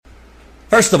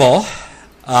First of all,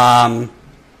 I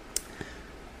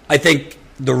think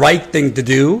the right thing to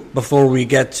do before we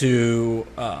get to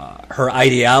her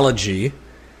ideology,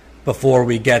 before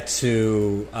we get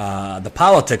to the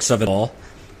politics of it all,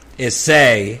 is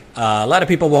say, a lot of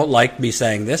people won't like me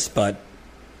saying this, but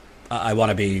I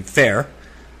want to be fair.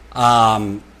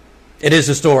 It is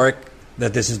historic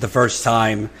that this is the first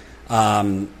time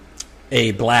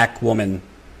a black woman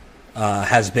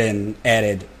has been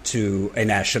added to a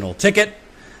national ticket.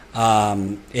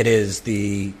 It is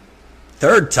the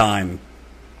third time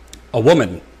a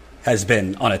woman has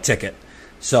been on a ticket.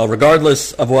 So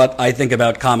regardless of what I think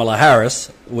about Kamala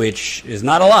Harris, which is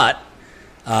not a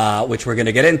lot, which we're going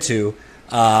to get into,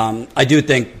 I do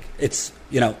think it's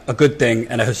a good thing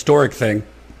and a historic thing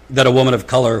that a woman of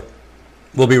color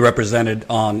will be represented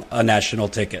on a national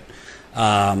ticket.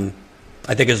 I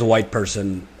think as a white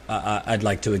person, I'd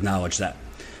like to acknowledge that.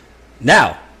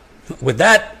 Now, with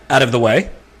that out of the way,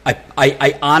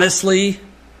 I honestly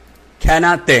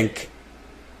cannot think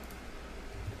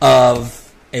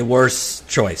of a worse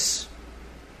choice.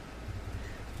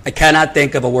 I cannot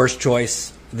think of a worse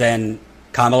choice than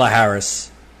Kamala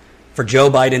Harris for Joe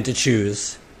Biden to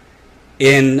choose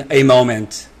in a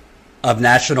moment of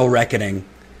national reckoning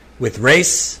with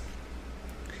race,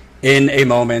 in a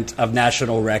moment of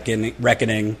national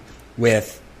reckoning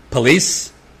with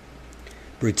police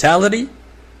brutality,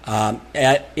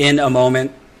 in a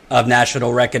moment of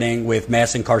national reckoning with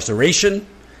mass incarceration,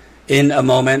 in a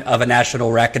moment of a national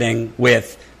reckoning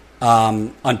with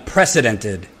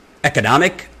unprecedented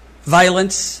economic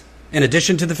violence in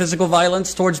addition to the physical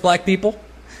violence towards black people.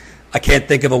 I can't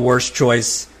think of a worse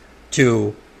choice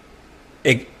to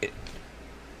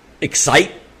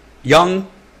excite young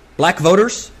black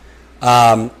voters.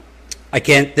 I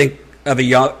can't think of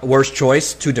a worse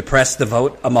choice to depress the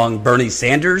vote among Bernie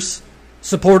Sanders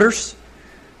supporters.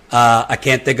 I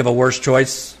can't think of a worse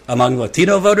choice among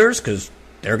Latino voters because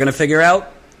they're going to figure out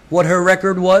what her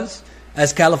record was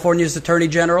as California's Attorney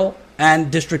General and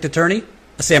District Attorney,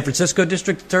 a San Francisco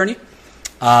District Attorney.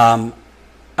 I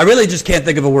really just can't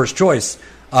think of a worse choice.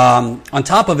 On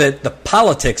top of it, the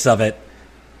politics of it,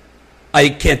 I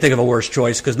can't think of a worse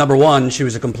choice because, number one, she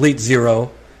was a complete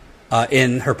zero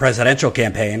in her presidential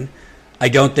campaign. I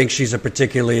don't think she's a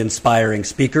particularly inspiring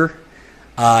speaker.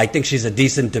 I think she's a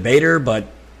decent debater, but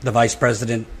the vice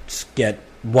presidents get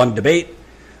one debate.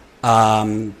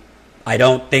 I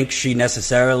don't think she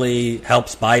necessarily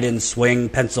helps Biden swing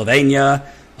Pennsylvania,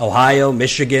 Ohio,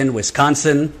 Michigan,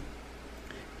 Wisconsin.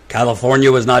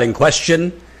 California was not in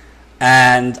question.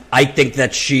 And I think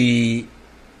that she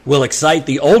will excite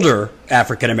the older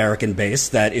African-American base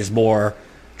that is more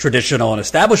traditional and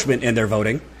establishment in their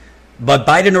voting. But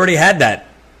Biden already had that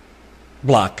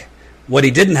block. What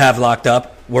he didn't have locked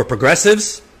up were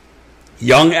progressives,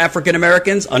 young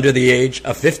African-Americans under the age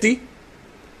of 50,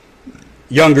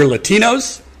 younger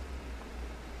Latinos.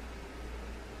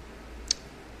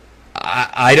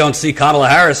 I don't see Kamala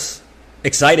Harris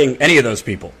exciting any of those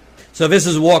people. So this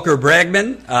is Walker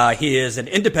Bragman. He is an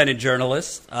independent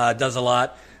journalist, does a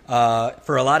lot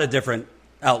for a lot of different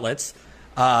outlets.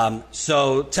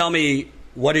 So tell me,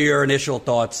 what are your initial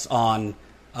thoughts on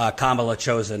Kamala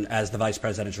chosen as the vice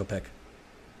presidential pick?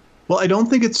 Well, I don't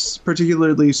think it's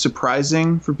particularly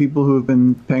surprising for people who have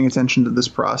been paying attention to this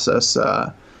process.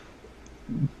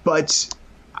 But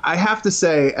I have to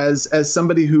say, as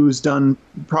somebody who's done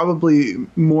probably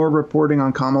more reporting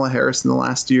on Kamala Harris in the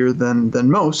last year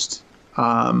than most,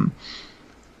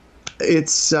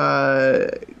 it's a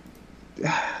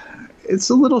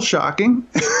little shocking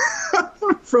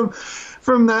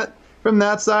from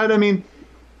that side. I mean,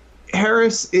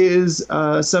 Harris is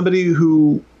somebody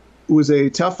who was a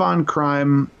tough on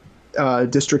crime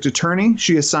district attorney.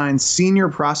 She assigned senior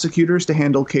prosecutors to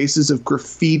handle cases of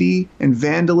graffiti and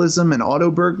vandalism and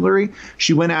auto burglary.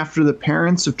 She went after the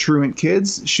parents of truant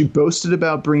kids. She boasted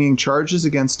about bringing charges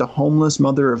against a homeless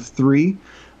mother of 3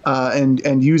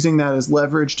 and using that as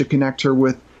leverage to connect her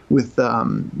with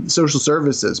social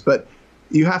services. But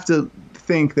you have to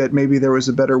think that maybe there was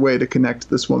a better way to connect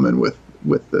this woman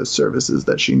with the services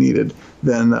that she needed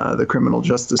than the criminal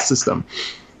justice system.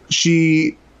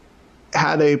 She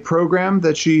had a program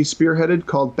that she spearheaded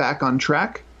called Back on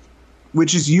Track,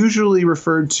 which is usually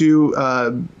referred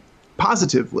to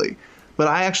positively. But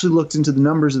I actually looked into the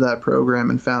numbers of that program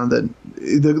and found that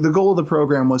the goal of the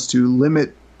program was to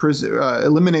eliminate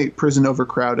prison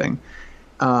overcrowding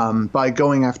by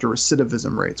going after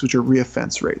recidivism rates, which are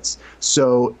reoffense rates.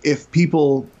 So if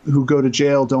people who go to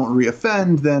jail don't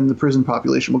reoffend, then the prison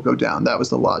population will go down. That was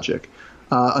the logic.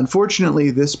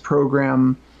 Unfortunately, this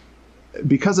program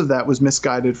because of that, was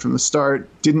misguided from the start,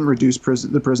 didn't reduce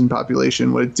the prison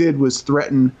population. What it did was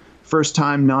threaten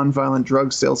first-time nonviolent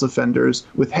drug sales offenders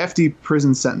with hefty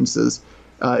prison sentences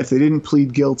if they didn't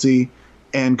plead guilty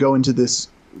and go into this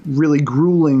really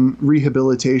grueling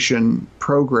rehabilitation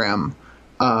program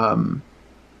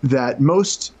that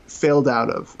most failed out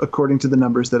of, according to the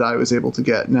numbers that I was able to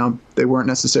get. Now, they weren't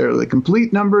necessarily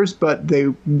complete numbers, but they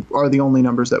are the only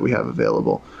numbers that we have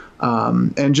available.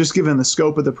 And just given the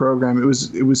scope of the program, it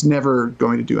was never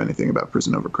going to do anything about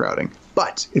prison overcrowding.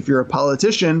 But if you're a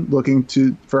politician looking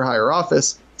for higher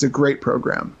office, it's a great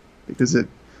program because it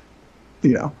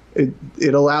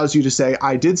allows you to say,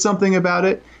 I did something about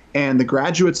it, and the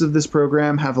graduates of this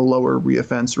program have a lower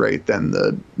reoffense rate than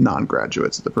the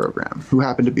non-graduates of the program, who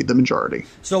happen to be the majority.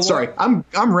 So sorry, I'm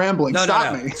rambling.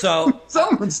 Stop me. So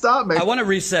someone stop me. I want to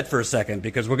reset for a second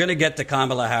because we're going to get to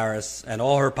Kamala Harris and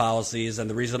all her policies. And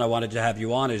the reason I wanted to have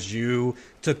you on is you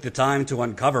took the time to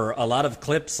uncover a lot of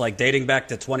clips, like dating back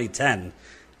to 2010,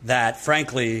 that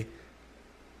frankly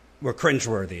were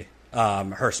cringeworthy.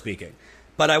 Her speaking,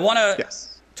 but I want to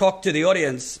talk to the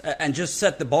audience and just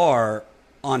set the bar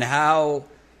on how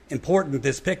important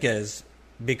this pick is,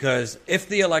 because if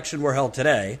the election were held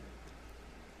today,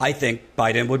 I think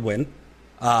Biden would win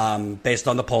based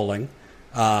on the polling.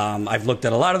 I've looked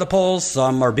at a lot of the polls.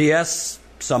 Some are BS,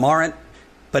 some aren't.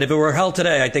 But if it were held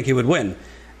today, I think he would win.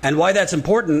 And why that's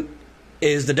important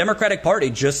is the Democratic Party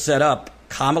just set up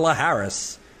Kamala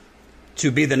Harris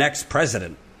to be the next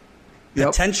president.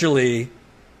 Yep. Potentially,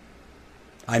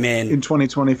 I mean... in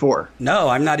 2024. No,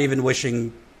 I'm not even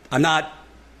wishing... I'm not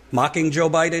mocking Joe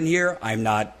Biden here. I'm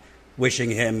not wishing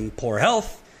him poor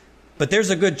health. But there's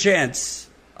a good chance,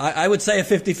 I would say a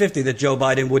 50-50, that Joe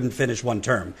Biden wouldn't finish one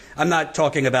term. I'm not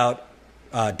talking about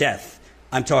death.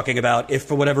 I'm talking about if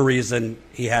for whatever reason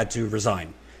he had to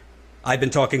resign. I've been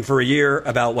talking for a year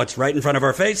about what's right in front of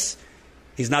our face.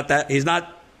 He's not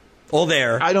all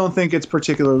there. I don't think it's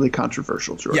particularly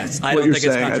controversial, Jordan. Yes, I don't think it's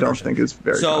controversial. I don't think it's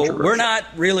very controversial. So we're not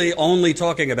really only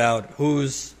talking about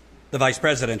who's the vice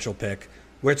presidential pick.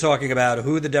 We're talking about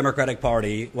who the Democratic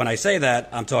Party, when I say that,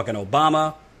 I'm talking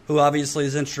Obama, who obviously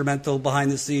is instrumental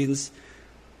behind the scenes,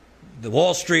 the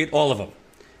Wall Street, all of them.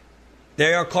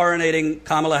 They are coronating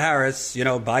Kamala Harris. You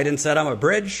know, Biden said, I'm a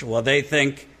bridge. Well, they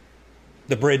think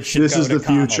the bridge should go to Kamala. This is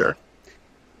the future.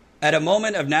 At a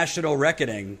moment of national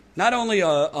reckoning, not only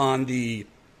on the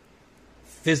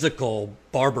physical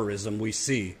barbarism we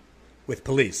see with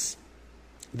police,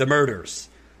 the murders,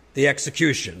 the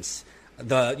executions,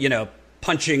 the,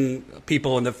 punching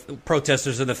people in the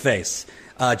protesters in the face,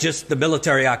 just the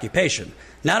military occupation.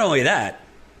 Not only that,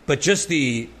 but just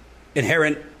the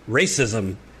inherent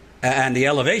racism and the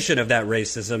elevation of that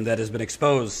racism that has been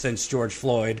exposed since George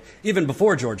Floyd, even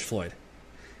before George Floyd.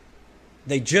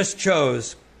 They just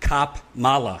chose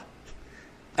Kamala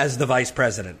as the vice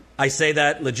president. I say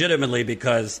that legitimately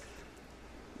because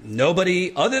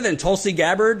nobody, other than Tulsi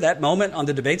Gabbard, that moment on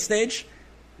the debate stage,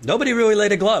 nobody really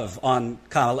laid a glove on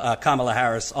Kamala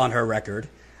Harris on her record.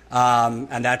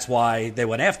 And that's why they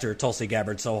went after Tulsi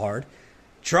Gabbard so hard.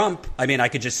 Trump, I mean, I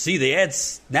could just see the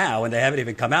ads now, and they haven't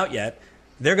even come out yet.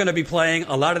 They're going to be playing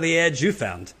a lot of the ads you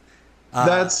found.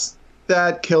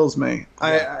 That kills me.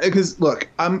 Because look,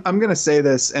 I'm going to say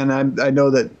this, and I know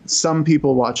that some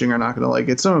people watching are not going to like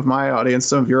it. Some of my audience,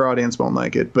 some of your audience won't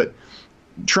like it, but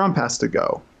Trump has to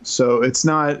go. So it's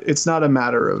not a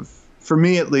matter of, for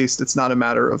me at least, it's not a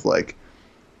matter of like,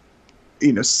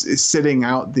 sitting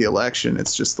out the election.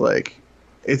 It's just like,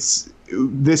 this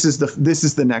is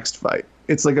the next fight.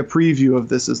 It's like a preview of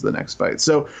this is the next fight.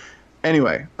 So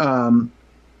anyway,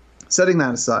 setting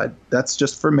that aside, that's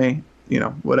just for me.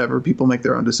 Whatever, people make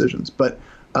their own decisions. But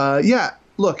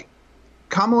look,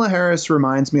 Kamala Harris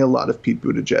reminds me a lot of Pete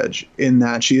Buttigieg in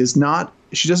that she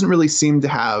doesn't really seem to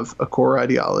have a core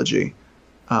ideology.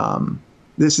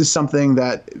 This is something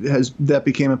that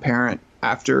became apparent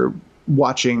after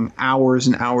watching hours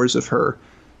and hours of her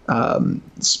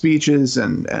speeches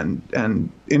and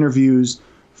interviews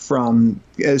from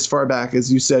as far back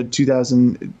as you said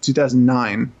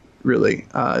 2009. Really,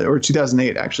 or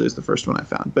 2008 actually is the first one I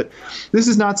found. But this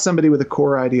is not somebody with a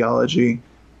core ideology.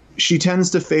 She tends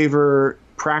to favor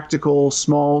practical,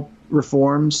 small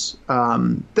reforms.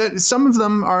 That some of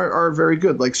them are very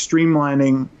good, like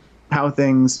streamlining how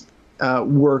things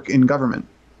work in government.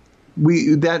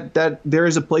 That there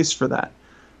is a place for that.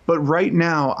 But right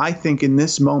now, I think in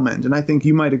this moment, and I think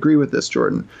you might agree with this,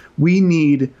 Jordan, we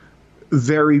need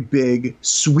very big,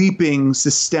 sweeping,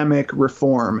 systemic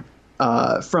reform.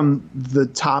 From the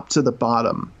top to the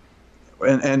bottom,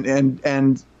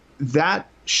 and that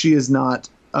she is not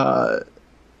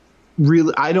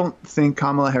really, I don't think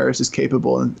Kamala Harris is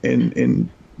capable in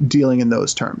dealing in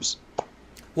those terms.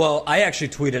 Well, I actually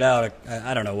tweeted out,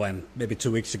 I don't know when, maybe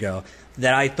 2 weeks ago,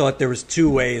 that I thought there was two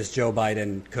ways Joe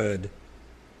Biden could,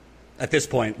 at this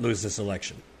point, lose this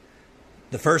election.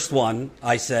 The first one,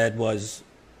 I said, was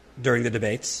during the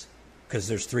debates, because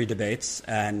there's 3 debates,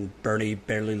 and Bernie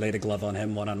barely laid a glove on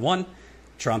him one-on-one.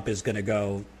 Trump is going to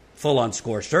go full on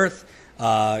scorched earth,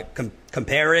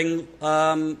 comparing,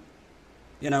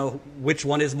 which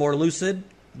one is more lucid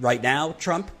right now,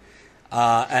 Trump.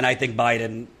 And I think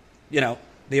Biden, the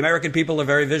American people are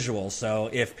very visual. So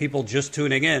if people just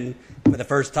tuning in for the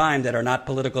first time that are not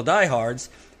political diehards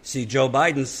see Joe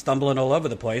Biden stumbling all over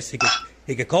the place, he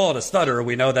could call it a stutter.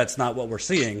 We know that's not what we're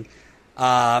seeing.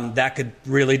 That could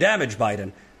really damage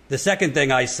Biden. The second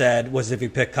thing I said was if he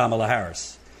picked Kamala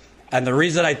Harris. And the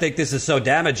reason I think this is so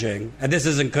damaging, and this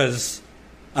isn't because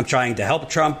I'm trying to help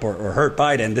Trump or hurt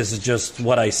Biden, this is just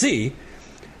what I see.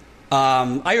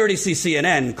 I already see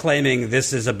CNN claiming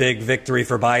this is a big victory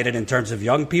for Biden in terms of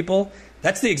young people.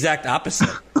 That's the exact opposite.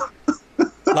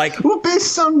 Well,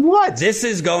 based on what? This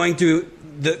is going to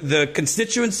the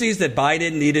constituencies that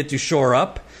Biden needed to shore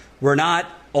up were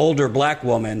not older black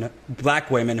women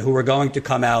who were going to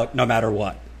come out no matter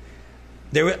what.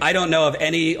 I don't know of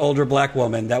any older black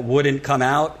woman that wouldn't come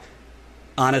out,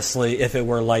 honestly, if it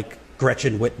were like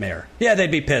Gretchen Whitmer. Yeah,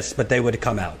 they'd be pissed, but they would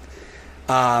come out.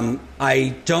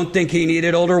 I don't think he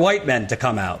needed older white men to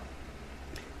come out.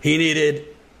 He needed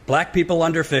black people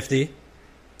under 50,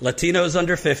 Latinos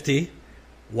under 50,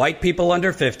 white people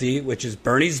under 50, which is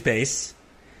Bernie's base.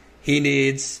 He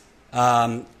needs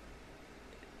to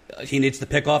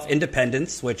pick off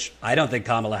independents, which I don't think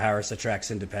Kamala Harris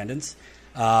attracts independents.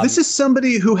 This is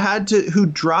somebody who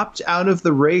dropped out of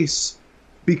the race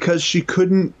because she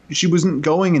wasn't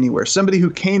going anywhere. Somebody who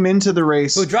came into the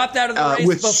race, who dropped out of the race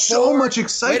with so much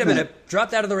excitement. Wait a minute,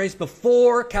 dropped out of the race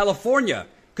before California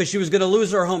because she was going to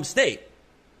lose her home state.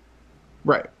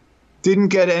 Right. Didn't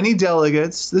get any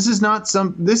delegates. This is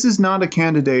not a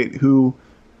candidate who,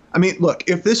 I mean, look,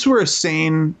 if this were a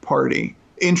sane party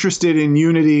interested in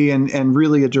unity and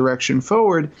really a direction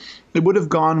forward, it would have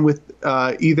gone with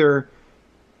either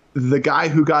the guy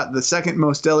who got the second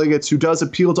most delegates, who does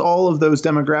appeal to all of those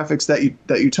demographics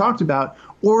that you talked about,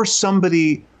 or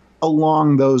somebody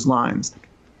along those lines,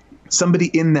 somebody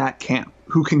in that camp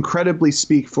who can credibly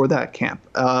speak for that camp,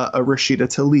 a Rashida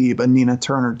Tlaib, a Nina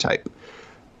Turner type,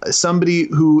 somebody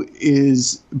who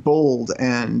is bold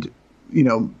and,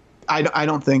 I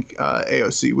don't think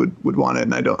AOC would want it,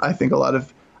 and I think a lot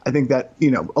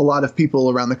of people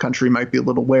around the country might be a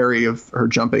little wary of her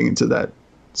jumping into that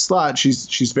slot.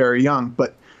 She's very young,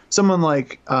 but someone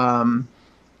like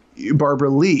Barbara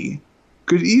Lee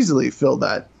could easily fill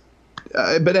that.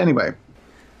 But anyway,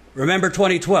 remember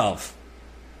 2012,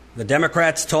 the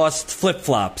Democrats tossed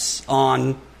flip-flops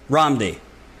on Romney.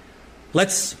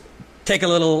 Let's take a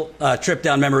little trip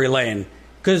down memory lane,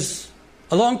 because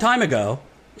a long time ago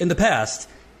in the past,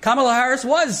 Kamala Harris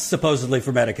was supposedly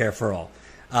for Medicare for all.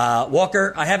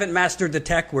 Walker, I haven't mastered the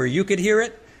tech where you could hear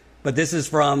it, but this is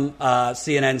from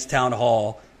CNN's town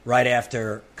hall right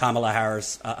after Kamala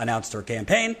Harris announced her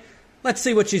campaign. Let's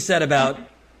see what she said about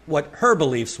what her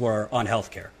beliefs were on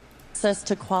health care. Access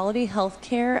to quality health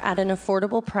care at an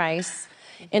affordable price.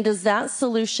 And does that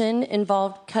solution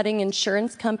involve cutting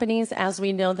insurance companies as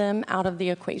we know them out of the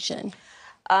equation?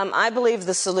 I believe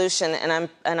the solution, and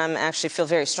I'm actually feel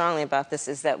very strongly about this,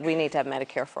 is that we need to have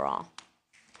Medicare for all.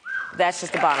 That's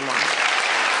just the bottom line.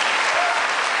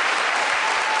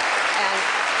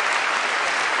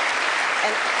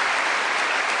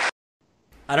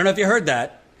 I don't know if you heard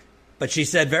that, but she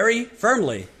said very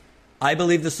firmly, I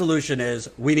believe the solution is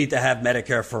we need to have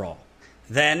Medicare for all.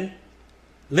 Then,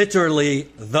 literally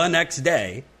the next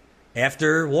day,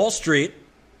 after Wall Street,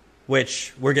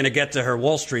 which we're going to get to her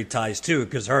Wall Street ties too,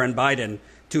 because her and Biden,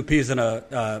 two peas in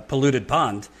a polluted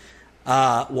pond,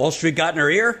 Wall Street got in her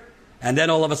ear, and then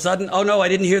all of a sudden, oh no, I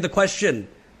didn't hear the question.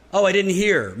 Oh, I didn't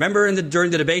hear. Remember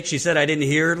during the debate, she said I didn't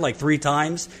hear like 3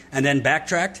 times, and then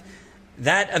backtracked?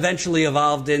 That eventually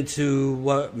evolved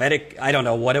into I don't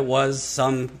know what it was,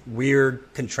 some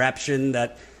weird contraption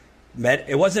that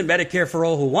it wasn't Medicare for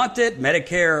all who want it,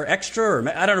 Medicare extra, or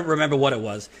I don't remember what it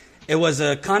was. It was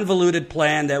a convoluted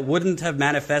plan that wouldn't have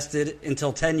manifested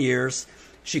until 10 years.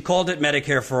 She called it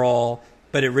Medicare for all,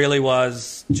 but it really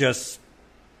was just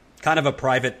kind of a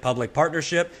private-public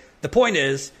partnership. The point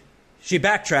is, she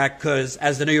backtracked because,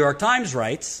 as the New York Times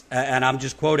writes, and I'm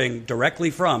just quoting directly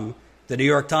from the New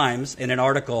York Times in an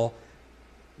article,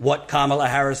 what Kamala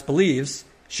Harris believes,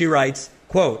 she writes,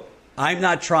 quote, I'm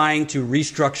not trying to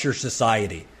restructure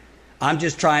society. I'm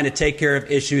just trying to take care of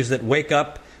issues that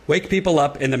wake people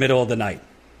up in the middle of the night.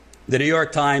 The New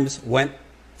York Times went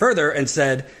further and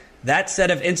said that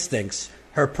set of instincts,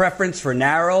 her preference for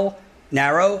narrow,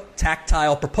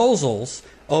 tactile proposals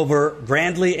over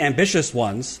grandly ambitious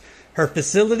ones, her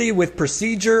facility with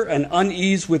procedure and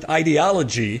unease with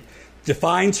ideology,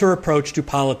 defines her approach to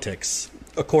politics,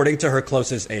 according to her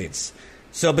closest aides.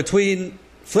 So between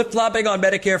flip-flopping on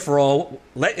Medicare for all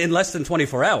in less than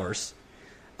 24 hours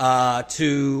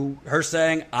to her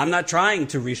saying, I'm not trying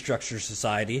to restructure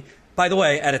society. By the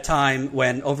way, at a time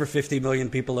when over 50 million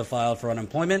people have filed for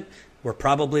unemployment, we're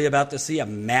probably about to see a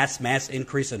mass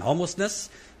increase in homelessness.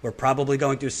 We're probably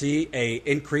going to see an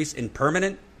increase in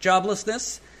permanent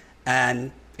joblessness.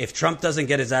 And if Trump doesn't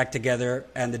get his act together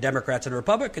and the Democrats and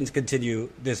Republicans continue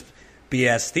this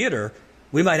BS theater,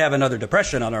 we might have another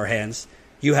depression on our hands.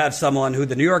 You have someone who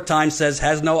the New York Times says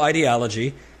has no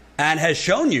ideology and has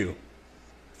shown you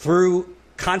through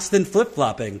constant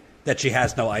flip-flopping that she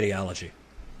has no ideology.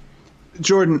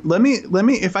 Jordan, let me,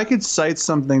 if I could cite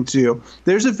something to you.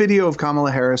 There's a video of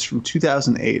Kamala Harris from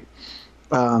 2008.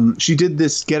 She did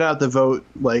this get out the vote,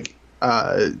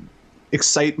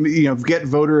 get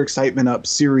voter excitement up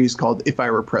series called If I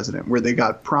Were President, where they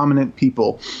got prominent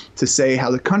people to say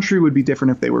how the country would be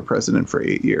different if they were president for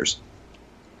 8 years.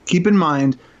 Keep in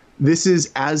mind, this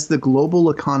is as the global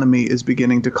economy is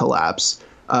beginning to collapse.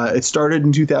 It started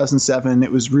in 2007.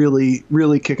 It was really,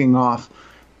 really kicking off.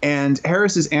 And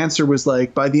Harris's answer was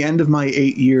like, by the end of my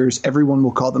 8 years, everyone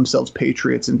will call themselves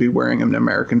patriots and be wearing an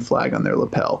American flag on their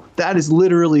lapel. That is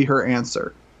literally her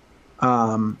answer.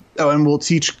 And we'll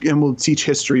teach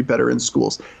history better in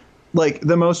schools. Like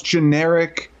the most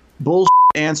generic bullshit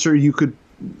answer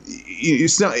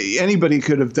anybody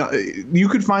could have done. You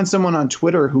could find someone on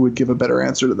Twitter who would give a better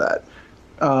answer to that.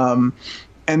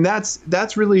 And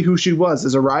that's really who she was,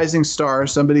 as a rising star,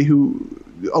 somebody who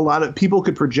a lot of people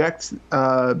could project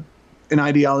an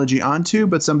ideology onto,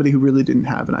 but somebody who really didn't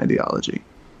have an ideology.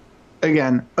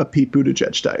 Again, a Pete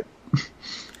Buttigieg type.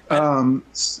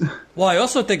 Well, I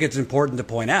also think it's important to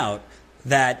point out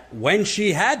that when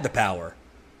she had the power,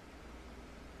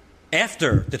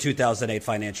 after the 2008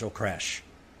 financial crash,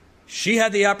 she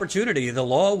had the opportunity, the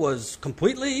law was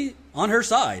completely on her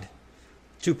side,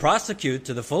 to prosecute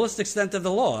to the fullest extent of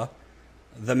the law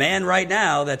the man right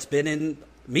now that's been in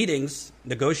meetings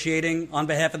negotiating on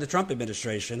behalf of the Trump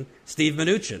administration, Steve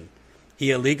Mnuchin.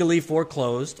 He illegally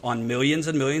foreclosed on millions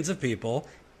and millions of people.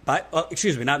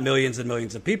 Not millions and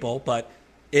millions of people, but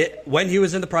when he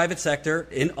was in the private sector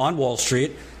on Wall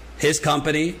Street, his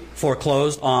company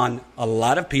foreclosed on a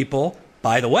lot of people.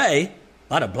 By the way,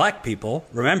 a lot of black people.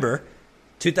 Remember,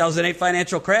 2008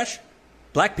 financial crash,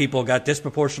 black people got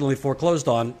disproportionately foreclosed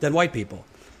on than white people.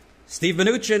 Steve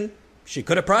Mnuchin, she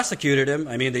could have prosecuted him.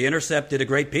 I mean, The Intercept did a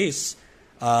great piece.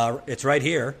 It's right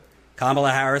here.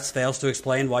 Kamala Harris fails to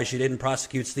explain why she didn't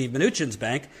prosecute Steve Mnuchin's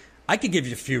bank. I could give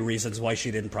you a few reasons why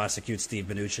she didn't prosecute Steve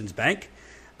Mnuchin's bank.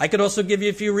 I could also give you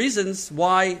a few reasons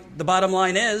why the bottom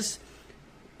line is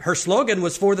her slogan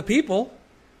was for the people,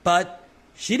 but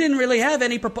she didn't really have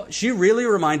any. She really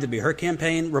her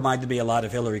campaign reminded me a lot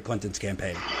of Hillary Clinton's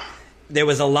campaign. There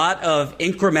was a lot of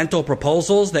incremental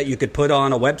proposals that you could put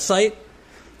on a website.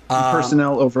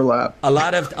 Personnel overlap. A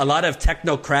lot of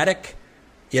technocratic,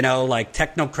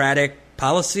 technocratic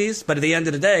policies. But at the end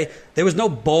of the day, there was no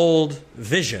bold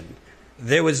vision.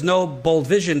 There was no bold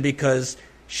vision because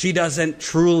she doesn't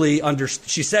truly understand.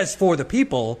 She says for the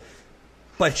people,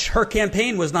 but her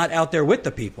campaign was not out there with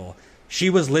the people.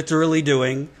 She was literally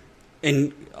doing,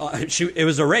 it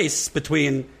was a race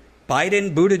between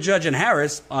Biden, Buttigieg, and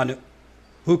Harris on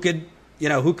who could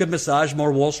massage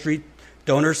more Wall Street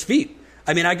donors' feet.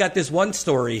 I mean, I got this one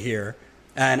story here,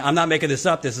 and I'm not making this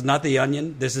up. This is not The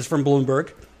Onion. This is from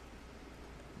Bloomberg.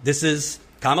 This is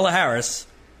Kamala Harris.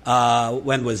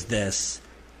 When was this?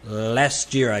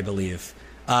 Last year, I believe.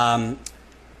 Here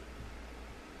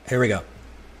we go.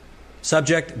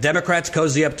 Subject, Democrats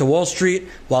cozy up to Wall Street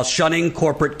while shunning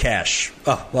corporate cash.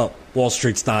 Oh, well, Wall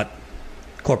Street's not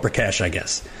corporate cash, I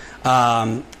guess.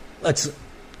 Let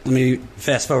me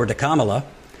fast forward to Kamala.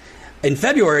 In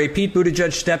February, Pete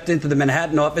Buttigieg stepped into the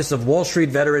Manhattan office of Wall Street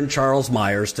veteran Charles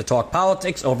Myers to talk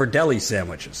politics over deli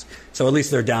sandwiches. So at least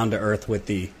they're down to earth with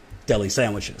the deli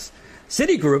sandwiches.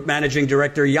 Citigroup managing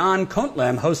director Jan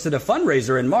Kontlem hosted a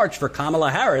fundraiser in March for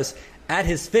Kamala Harris at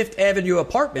his Fifth Avenue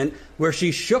apartment, where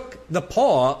she shook the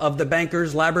paw of the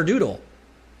banker's labradoodle.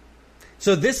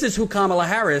 So this is who Kamala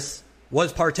Harris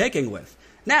was partaking with.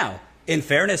 Now, in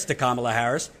fairness to Kamala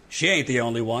Harris, she ain't the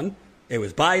only one. It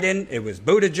was Biden, it was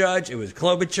Buttigieg, it was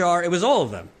Klobuchar, it was all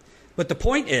of them. But the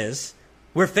point is,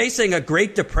 we're facing a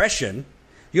Great Depression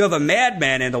You have a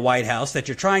madman in the White House that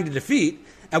you're trying to defeat,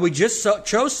 and we just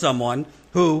chose someone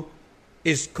who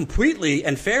is completely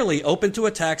and fairly open to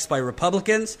attacks by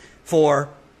Republicans for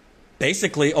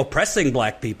basically oppressing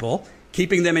black people,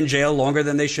 keeping them in jail longer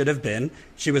than they should have been.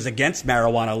 She was against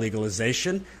marijuana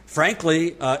legalization.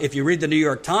 Frankly, if you read the New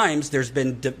York Times, there's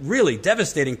been really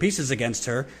devastating pieces against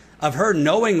her of her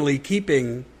knowingly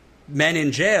keeping men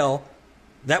in jail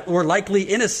that were likely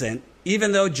innocent,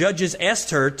 even though judges asked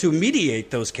her to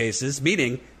mediate those cases,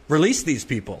 meaning release these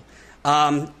people.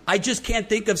 I just can't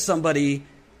think of somebody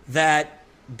that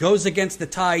goes against the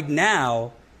tide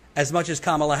now as much as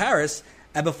Kamala Harris.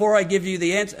 And before I give you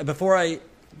the answer, before I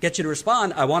get you to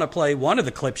respond, I want to play one of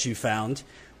the clips you found,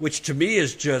 which to me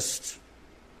is just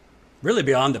really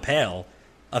beyond the pale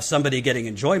of somebody getting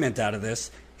enjoyment out of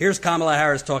this. Here's Kamala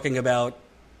Harris talking about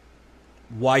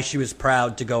why she was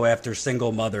proud to go after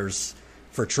single mothers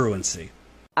for truancy.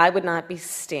 I would not be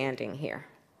standing here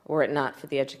were it not for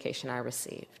the education I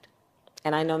received.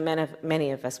 And I know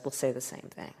many of us will say the same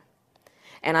thing.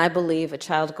 And I believe a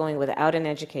child going without an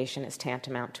education is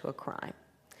tantamount to a crime.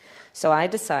 So I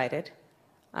decided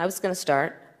I was going to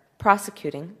start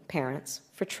prosecuting parents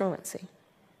for truancy.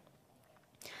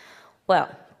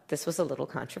 Well, this was a little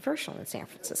controversial in San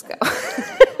Francisco.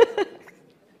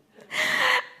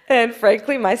 And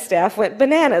frankly, my staff went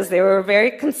bananas. They were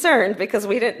very concerned because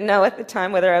we didn't know at the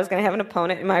time whether I was going to have an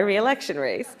opponent in my re-election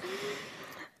race.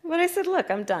 But I said, look,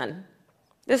 I'm done.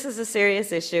 This is a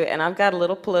serious issue, and I've got a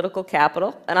little political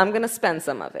capital, and I'm going to spend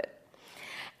some of it.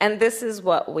 And this is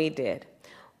what we did.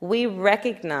 We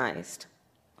recognized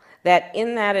that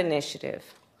in that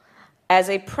initiative, as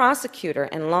a prosecutor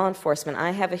and law enforcement,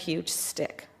 I have a huge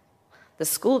stick. The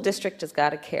school district has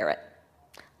got a carrot.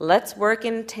 Let's work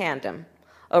in tandem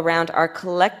around our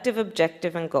collective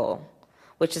objective and goal,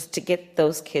 which is to get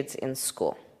those kids in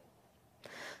school.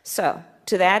 So,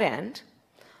 to that end,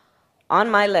 on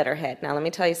my letterhead, now let me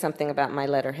tell you something about my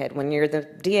letterhead. When you're the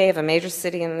DA of a major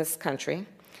city in this country,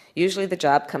 usually the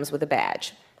job comes with a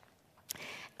badge.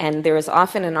 And there is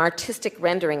often an artistic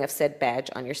rendering of said badge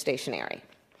on your stationery.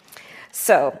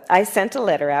 So I sent a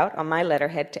letter out on my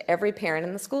letterhead to every parent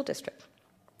in the school district,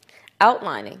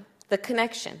 outlining the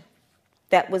connection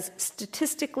that was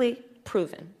statistically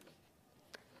proven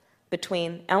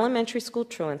between elementary school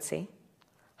truancy,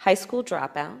 high school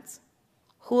dropouts,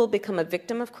 who will become a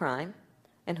victim of crime,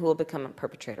 and who will become a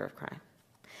perpetrator of crime.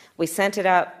 We sent it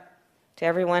out to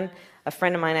everyone. A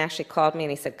friend of mine actually called me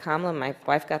and he said, Kamala, my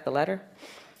wife got the letter.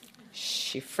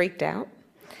 She freaked out.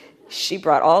 She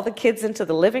brought all the kids into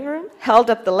the living room, held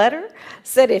up the letter,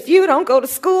 said, if you don't go to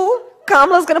school,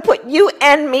 Kamala's going to put you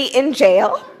and me in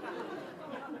jail.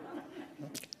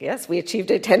 Yes, we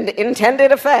achieved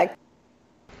intended effect.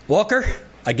 Walker,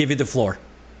 I give you the floor.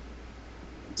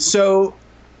 So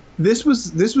this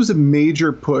was a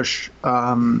major push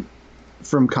from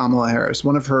Kamala Harris.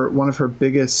 One of her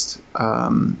biggest,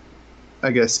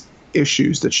 I guess,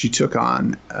 issues that she took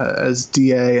on as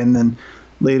DA and then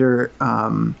later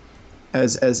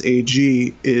as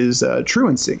AG is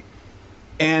truancy.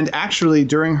 And actually,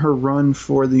 during her run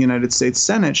for the United States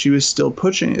Senate, she was still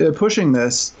pushing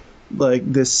this. Like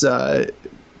this,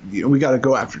 we got to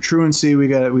go after truancy. We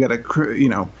got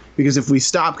to, because if we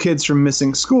stop kids from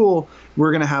missing school,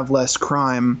 we're going to have less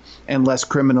crime and less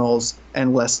criminals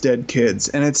and less dead kids.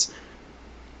 And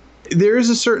there is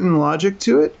a certain logic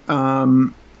to it.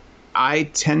 I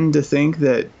tend to think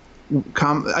that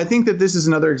I think that this is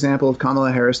another example of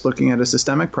Kamala Harris looking at a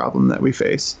systemic problem that we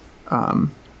face,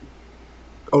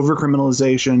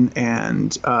 overcriminalization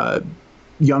and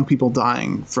young people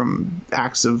dying from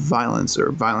acts of violence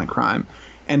or violent crime,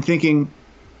 and thinking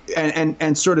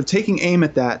and sort of taking aim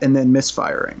at that and then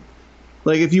misfiring.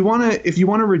 Like if you want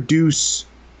to reduce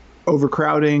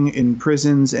overcrowding in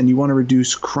prisons and you want to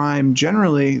reduce crime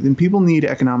generally, then people need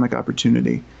economic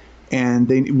opportunity, and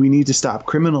we need to stop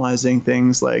criminalizing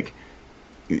things like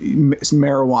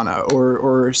marijuana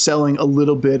or selling a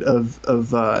little bit of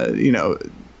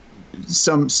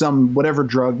some whatever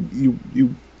drug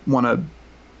you want to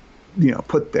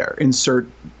put there, insert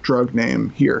drug name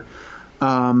here.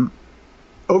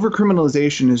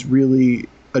 Overcriminalization is really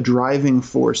a driving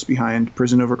force behind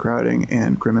prison overcrowding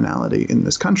and criminality in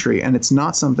this country, and it's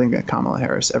not something that Kamala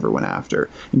Harris ever went after.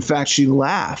 In fact, she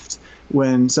laughed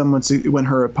when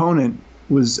her opponent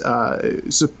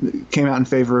came out in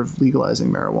favor of legalizing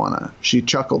marijuana. She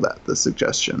chuckled at the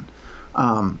suggestion.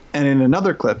 And in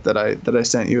another clip that I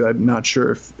sent you, I'm not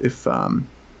sure if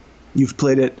you've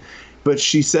played it. but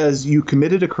she says, you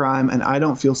committed a crime and I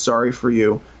don't feel sorry for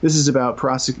you. This is about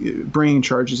bringing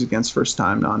charges against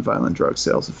first-time nonviolent drug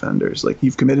sales offenders. Like,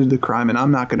 you've committed the crime and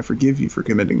I'm not going to forgive you for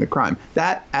committing the crime.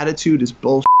 That attitude is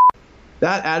bullshit.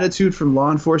 That attitude from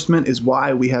law enforcement is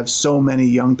why we have so many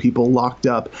young people locked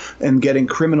up and getting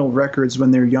criminal records when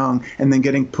they're young, and then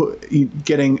getting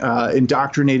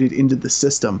indoctrinated into the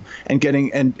system and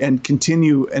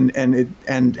continue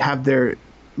and have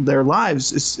their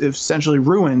lives is essentially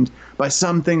ruined by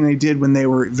something they did when they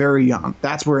were very young.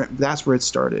 That's where it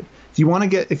started. If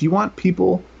you want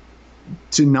people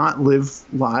to not live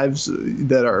lives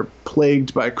that are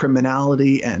plagued by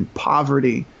criminality and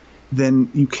poverty, then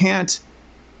you can't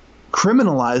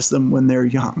criminalize them when they're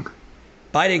young.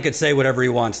 Biden could say whatever he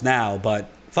wants now, but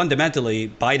fundamentally,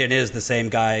 Biden is the same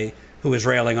guy who was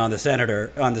railing on the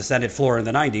Senate floor in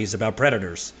the 90s about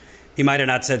predators. He might have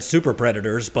not said super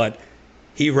predators, but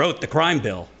he wrote the crime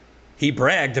bill. He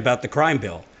bragged about the crime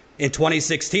bill. In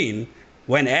 2016,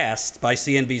 when asked by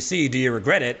CNBC, do you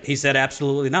regret it? He said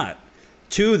absolutely not.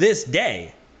 To this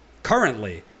day,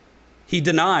 currently, he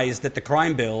denies that the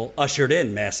crime bill ushered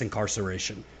in mass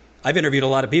incarceration. I've interviewed a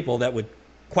lot of people that would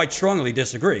quite strongly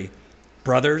disagree.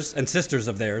 Brothers and sisters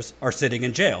of theirs are sitting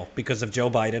in jail because of Joe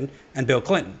Biden and Bill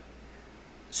Clinton.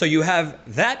 So you have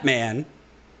that man.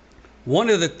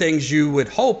 One of the things you would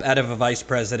hope out of a vice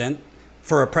president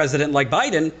for a president like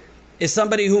Biden is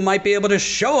somebody who might be able to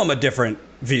show him a different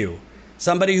view.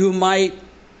 Somebody who might,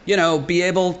 be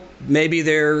able, maybe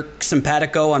they're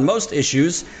simpatico on most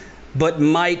issues, but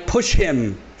might push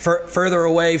him further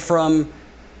away from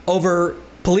over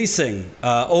policing,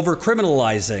 over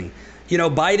criminalizing.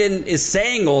 Biden is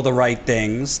saying all the right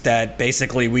things, that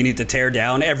basically we need to tear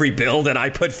down every bill that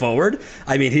I put forward.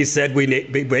 I mean, he said we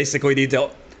basically need to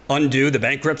undo the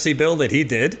bankruptcy bill that he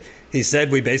did. He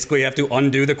said we basically have to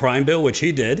undo the crime bill, which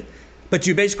he did. But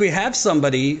you basically have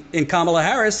somebody in Kamala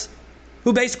Harris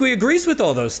who basically agrees with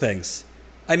all those things.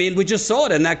 I mean, we just saw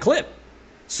it in that clip.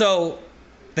 So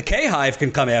the K-Hive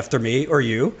can come after me or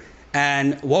you.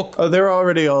 And woke. Oh, they're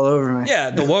already all over me. Yeah,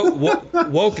 the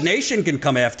woke nation can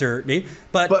come after me,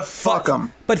 but fuck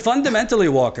them. But fundamentally,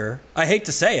 Walker, I hate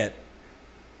to say it,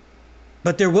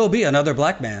 but there will be another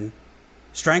black man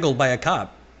strangled by a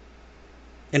cop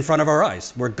in front of our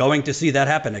eyes. We're going to see that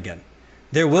happen again.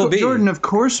 There will be. Jordan, of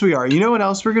course we are. You know what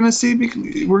else we're going to see?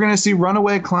 We're going to see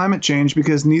runaway climate change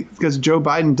because Joe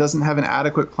Biden doesn't have an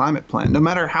adequate climate plan. No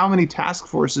matter how many task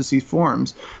forces he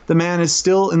forms, the man is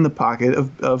still in the pocket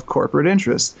of corporate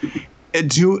interest.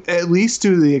 At least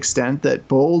to the extent that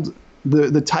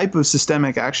the type of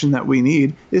systemic action that we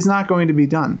need is not going to be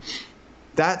done.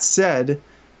 That said,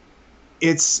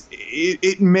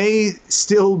 it may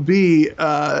still be.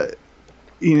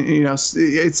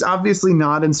 It's obviously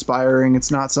not inspiring. It's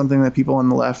not something that people on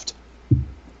the left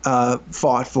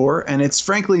fought for, and it's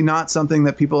frankly not something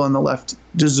that people on the left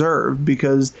deserve,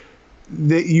 because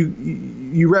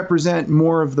you represent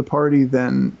more of the party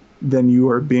than you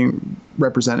are being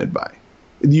represented by.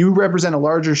 You represent a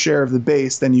larger share of the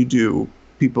base than you do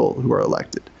people who are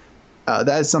elected.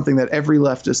 That is something that every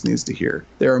leftist needs to hear.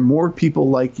 There are more people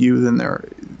like you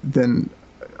than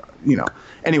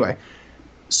Anyway,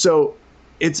 so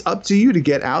it's up to you to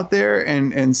get out there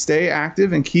and stay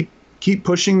active and keep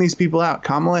pushing these people out.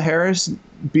 Kamala Harris,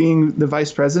 being the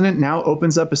vice president, now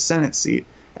opens up a Senate seat,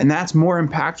 and that's more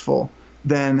impactful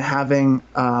than having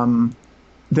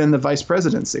than the vice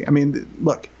presidency. I mean,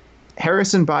 look,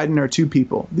 Harris and Biden are two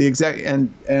people. The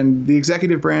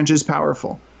executive branch is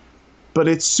powerful, but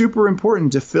it's super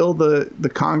important to fill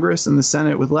the Congress and the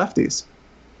Senate with lefties.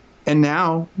 And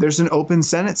now there's an open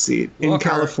Senate seat in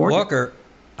California. Walker,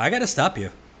 I got to stop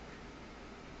you.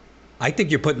 I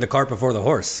think you're putting the cart before the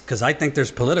horse, because I think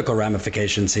there's political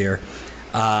ramifications here.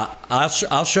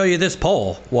 I'll show you this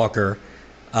poll, Walker,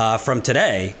 from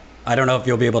today. I don't know if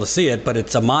you'll be able to see it, but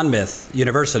it's a Monmouth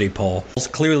University poll. Polls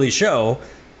clearly show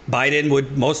Biden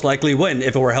would most likely win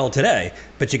if it were held today.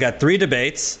 But you got 3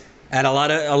 debates, and a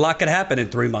lot could happen in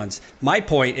 3 months. My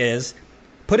point is,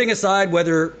 putting aside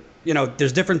whether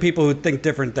there's different people who think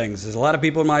different things. There's a lot of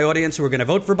people in my audience who are going to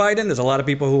vote for Biden. There's a lot of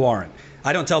people who aren't.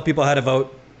 I don't tell people how to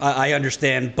vote. I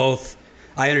understand both.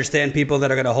 I understand people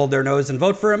that are going to hold their nose and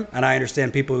vote for him, and I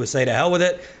understand people who say to hell with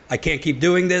it. I can't keep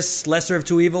doing this. Lesser of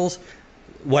two evils.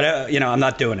 I'm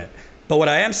not doing it. But what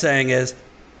I am saying is,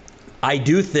 I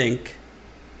do think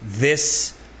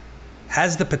this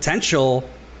has the potential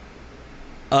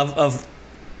of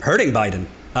hurting Biden.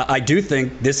 I do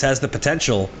think this has the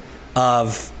potential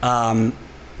of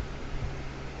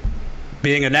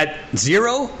being a net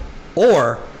zero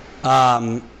or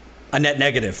a net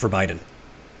negative for Biden.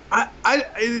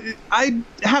 I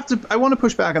have to. I want to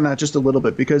push back on that just a little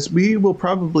bit, because we will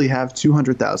probably have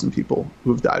 200,000 people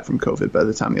who have died from COVID by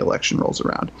the time the election rolls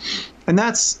around, and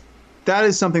that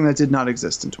is something that did not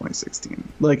exist in 2016.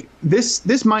 Like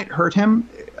this might hurt him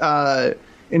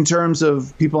in terms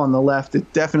of people on the left.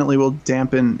 It definitely will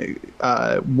dampen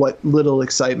what little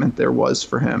excitement there was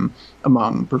for him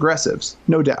among progressives,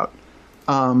 no doubt.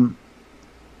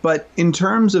 But in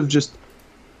terms of just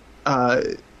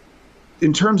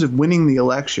in terms of winning the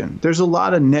election, there's a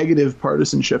lot of negative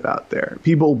partisanship out there.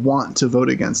 People want to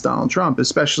vote against Donald Trump,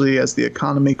 especially as the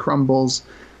economy crumbles,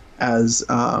 as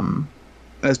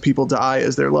people die,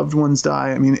 as their loved ones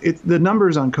die. I mean, the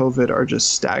numbers on COVID are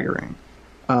just staggering.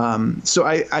 So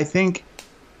I think,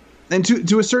 and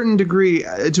to a certain degree,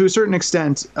 to a certain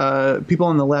extent, people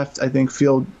on the left, I think,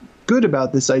 feel good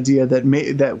about this idea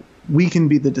that we can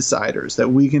be the deciders, that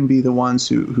we can be the ones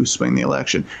who swing the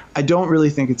election. I don't really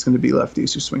think it's going to be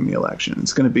lefties who swing the election.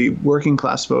 It's going to be working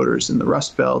class voters in the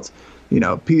Rust Belt. You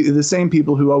know, the same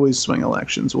people who always swing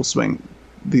elections will swing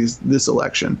this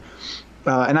election.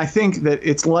 And I think that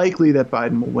it's likely that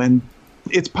Biden will win.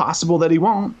 It's possible that he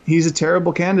won't. He's a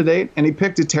terrible candidate, and he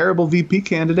picked a terrible VP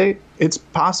candidate. It's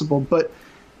possible, but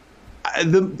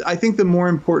I think the more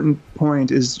important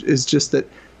point is just that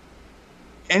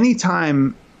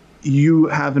anytime you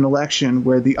have an election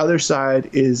where the other side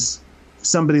is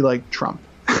somebody like Trump,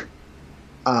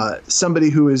 somebody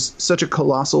who is such a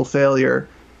colossal failure,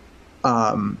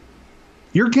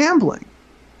 you're gambling.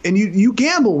 And you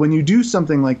gamble when you do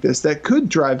something like this that could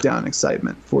drive down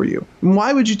excitement for you. And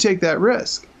why would you take that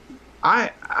risk?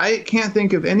 I can't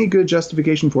think of any good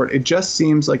justification for it. It just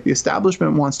seems like the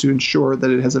establishment wants to ensure that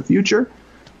it has a future.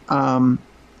 I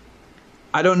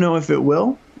don't know if it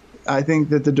will. I think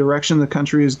that the direction the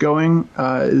country is going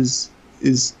is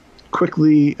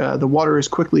quickly the water is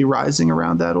quickly rising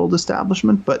around that old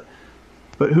establishment. But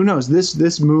who knows?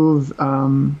 This move,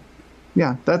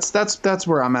 yeah, that's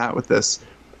where I'm at with this.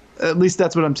 At least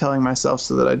that's what I'm telling myself,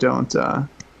 so that I don't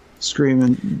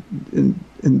scream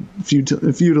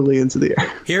futilely into the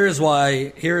air. Here is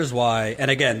why. And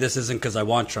again, this isn't because I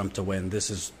want Trump to win. This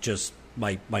is just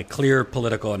my clear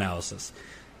political analysis.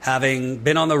 Having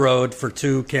been on the road for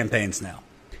 2 campaigns now,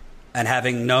 and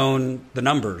having known the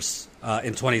numbers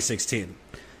in 2016,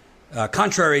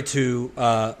 contrary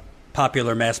to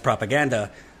popular mass propaganda,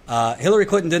 Hillary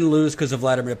Clinton didn't lose because of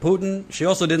Vladimir Putin. She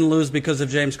also didn't lose because of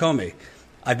James Comey.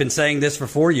 I've been saying this for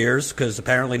 4 years because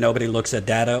apparently nobody looks at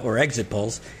data or exit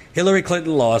polls. Hillary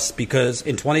Clinton lost because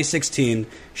in 2016,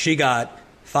 she got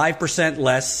 5%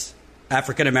 less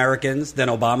African Americans than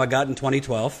Obama got in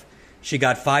 2012. She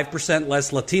got 5%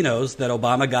 less Latinos than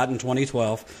Obama got in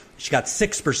 2012. She got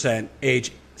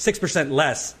 6%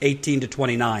 less 18 to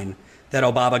 29 than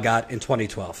Obama got in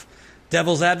 2012.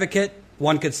 Devil's advocate,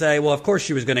 one could say, well, of course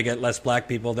she was going to get less black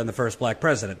people than the first black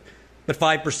president. But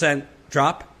 5%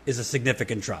 drop is a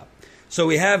significant drop. So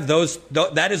we have those.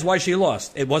 That is why she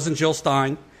lost. It wasn't Jill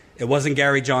Stein. It wasn't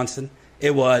Gary Johnson.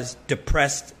 It was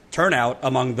depressed turnout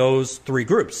among those 3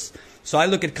 groups. So I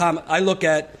look at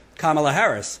Kamala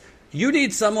Harris. You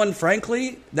need someone,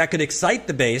 frankly, that could excite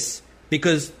the base,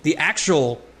 because the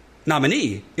actual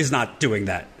nominee is not doing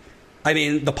that. I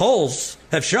mean, the polls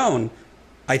have shown,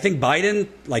 I think Biden,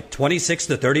 like 26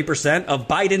 to 30% of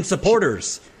Biden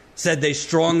supporters said they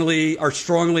are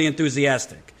strongly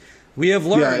enthusiastic. We have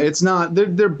learned. Yeah, it's not.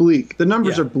 They're bleak. The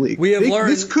numbers are bleak. We have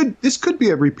learned. This could be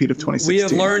a repeat of 2016. We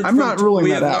have learned. I'm not ruling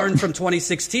that out. We have learned from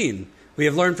 2016. We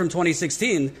have learned from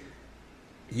 2016.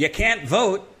 You can't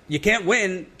vote. You can't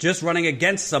win just running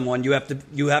against someone. You have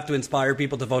to inspire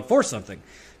people to vote for something.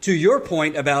 To your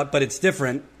point about, but it's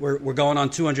different. We're going on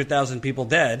 200,000 people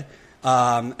dead,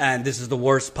 and this is the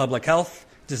worst public health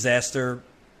disaster.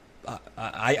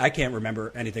 I can't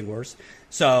remember anything worse.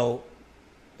 So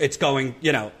it's going.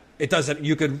 It doesn't.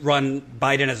 You could run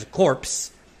Biden as a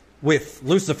corpse with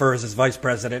Lucifer as his vice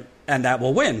president, and that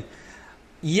will win.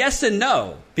 Yes and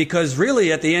no, because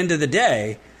really, at the end of the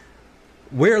day,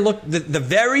 the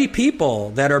very people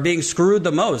that are being screwed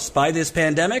the most by this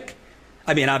pandemic.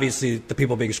 I mean, obviously, the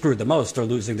people being screwed the most are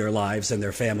losing their lives and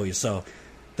their families. So,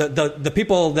 the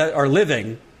people that are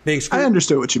living being screwed. I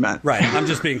understood what you meant. Right. I'm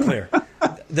just being clear.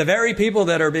 The very people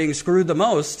that are being screwed the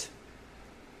most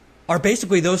are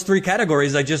basically those 3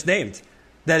 categories I just named.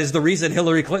 That is the reason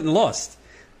Hillary Clinton lost.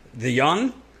 The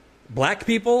young, black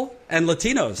people, and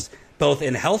Latinos. Both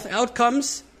in health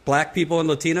outcomes, black people and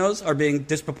Latinos are being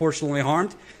disproportionately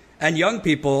harmed, and young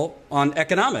people on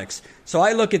economics. So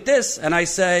I look at this and I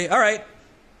say, all right,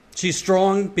 she's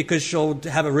strong because she'll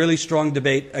have a really strong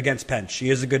debate against Pence. She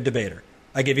is a good debater.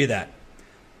 I give you that.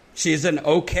 She's an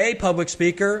okay public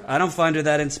speaker. I don't find her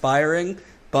that inspiring,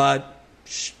 but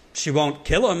she won't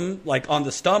kill him like on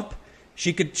the stump.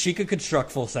 She could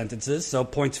construct full sentences, so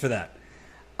points for that.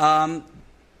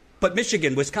 But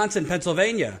Michigan, Wisconsin,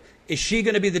 Pennsylvania, is she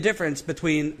going to be the difference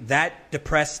between that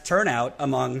depressed turnout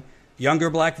among younger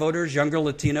black voters, younger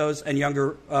Latinos, and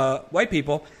younger white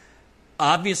people?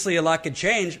 Obviously, a lot could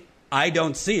change. I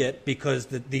don't see it because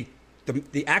the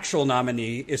actual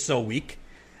nominee is so weak.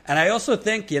 And I also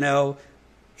think,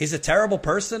 he's a terrible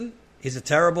person. He's a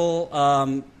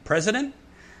terrible president.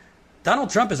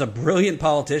 Donald Trump is a brilliant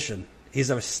politician.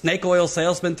 He's a snake oil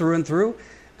salesman through and through.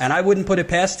 And I wouldn't put it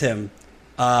past him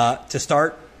to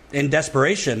start, in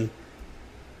desperation,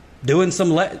 doing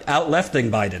some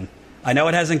out-lefting Biden. I know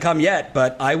it hasn't come yet,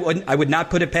 but I would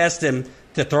not put it past him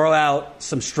to throw out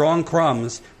some strong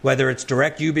crumbs, whether it's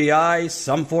direct UBI,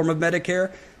 some form of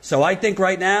Medicare. So I think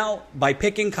right now, by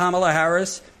picking Kamala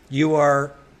Harris, you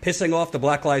are pissing off the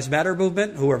Black Lives Matter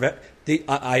movement, who are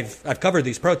I've covered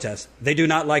these protests. They do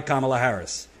not like Kamala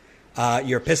Harris.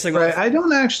 You're pissing off. I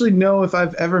don't actually know if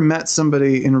I've ever met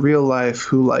somebody in real life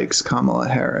who likes Kamala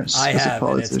Harris. I as have, a and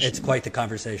politician. it's quite the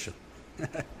conversation.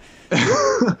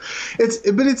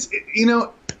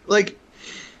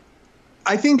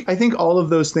 I think all of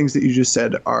those things that you just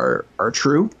said are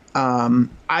true.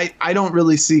 I don't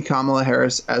really see Kamala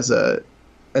Harris as a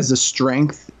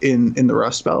strength in the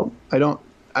Rust Belt. I don't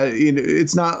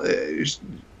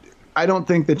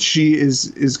think that she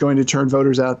is going to turn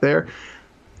voters out there.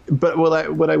 But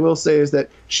what I will say is that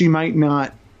she might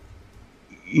not,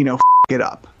 it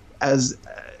up, as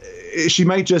she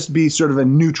might just be sort of a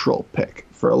neutral pick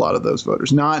for a lot of those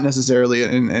voters, not necessarily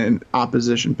an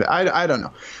opposition pick. I don't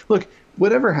know. Look,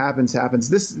 whatever happens.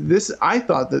 This I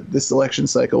thought that this election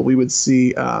cycle we would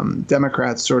see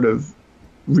Democrats sort of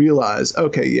realize,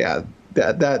 okay, yeah,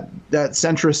 that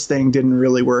centrist thing didn't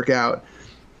really work out,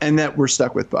 and that we're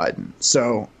stuck with Biden.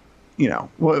 So,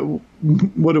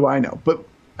 what do I know? But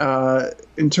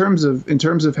in terms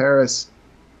of Harris,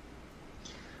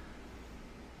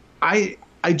 I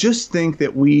just think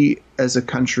that we as a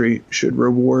country should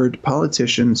reward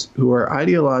politicians who are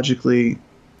ideologically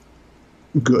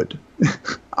good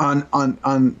on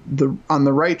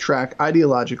the right track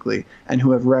ideologically, and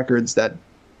who have records that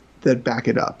back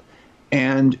it up,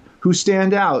 and who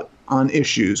stand out on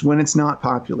issues when it's not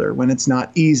popular, when it's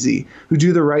not easy, who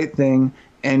do the right thing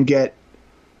and get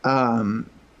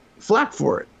flack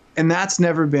for it. And that's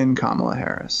never been Kamala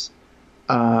Harris.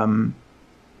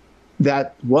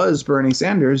 That was Bernie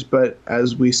Sanders, but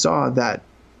as we saw, that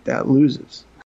loses.